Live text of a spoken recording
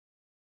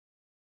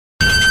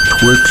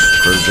Twix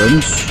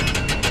presents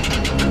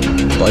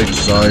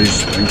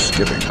Bite-Sized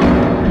Thanksgiving.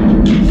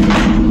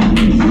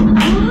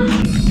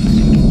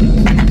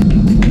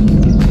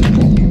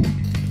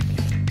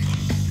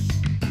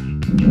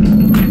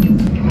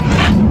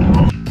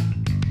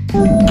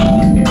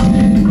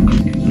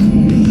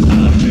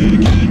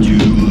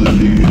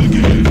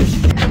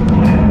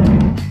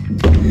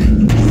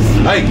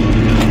 Hey,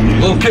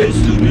 little kids,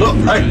 look,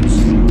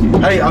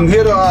 hey, I'm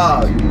here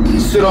to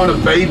sit on a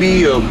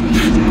baby.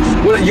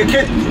 Well, your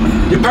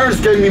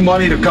parents gave me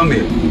money to come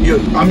here.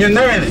 I'm your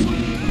nanny.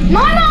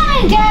 My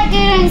mom and dad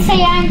didn't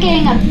say I'm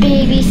getting a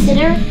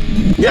babysitter.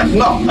 Yeah,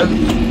 no,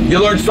 you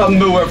learn something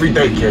new every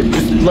day, kid.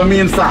 Just let me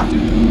inside.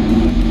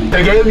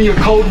 They gave me a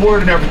code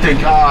word and everything.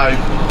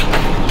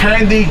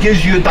 Candy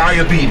gives you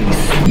diabetes.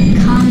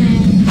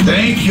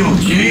 Thank you,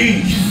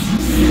 jeez.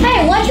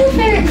 Hey, what's your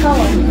favorite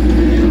color?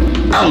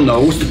 I don't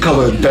know, what's the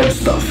color of dead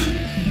stuff?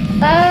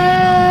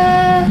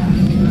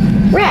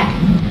 Red.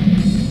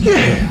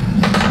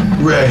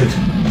 Yeah, red.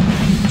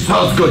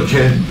 Sounds good,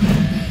 kid.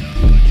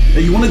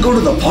 Hey, you want to go to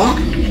the park?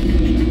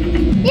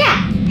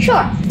 Yeah,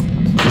 sure.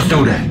 Let's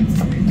do that.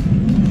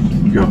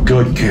 You're a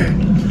good kid.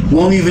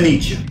 Won't even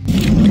eat you.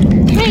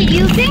 Hey, do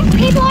you think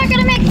people are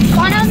gonna make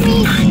fun of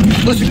me?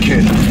 Listen,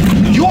 kid.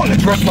 You want to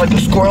dress like a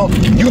squirrel?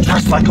 You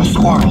dress like a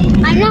squirrel.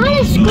 I'm not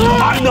a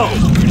squirrel. I know.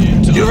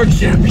 You're a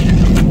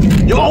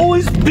champion. You'll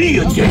always be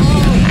a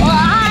champion.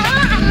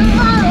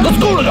 Let's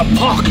go to the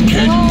park,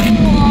 kid.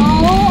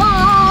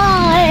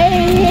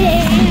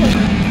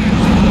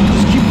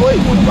 Just keep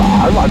playing with them.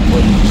 I like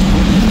playing with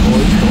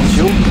boys, don't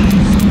you?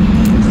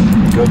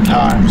 Good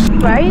times.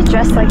 Why are you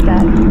dressed like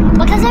that?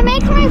 Because it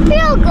makes me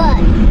feel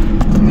good.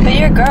 But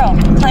you're a girl,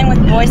 playing with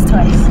boys'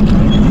 toys.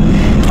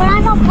 But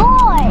I'm a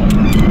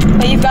boy.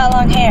 But you've got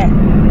long hair.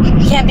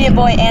 You can't be a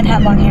boy and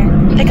have long hair.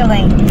 Pick a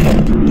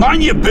lane.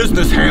 Mind your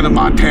business, Hannah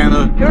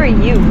Montana. Who are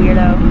you,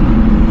 weirdo?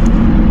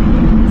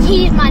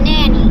 He's my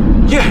nanny.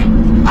 Yeah,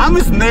 I'm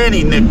his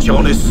nanny, Nick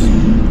Jonas.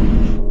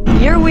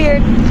 You're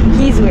weird.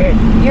 He's weird.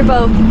 You're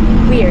both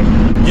weird.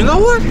 You know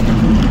what?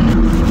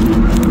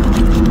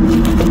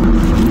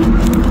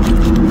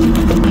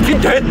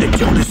 You're dead, Nick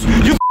Jonas.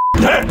 You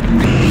dead.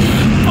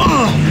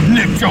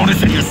 Nick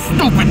Jonas and your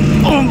stupid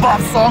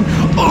bop song.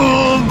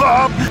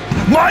 Bop.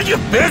 Mind your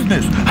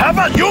business. How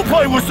about you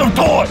play with some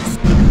toys?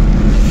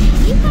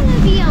 You gonna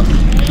be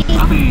okay?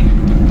 I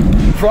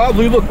mean,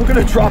 probably. Look, we're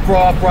gonna drop her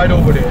off right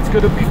over there. It's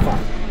gonna be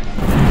fine.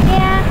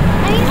 Yeah,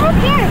 I mean, her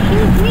parents, she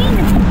was mean.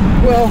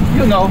 Well,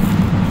 you know,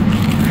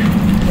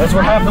 that's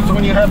what happens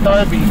when you have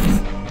diabetes.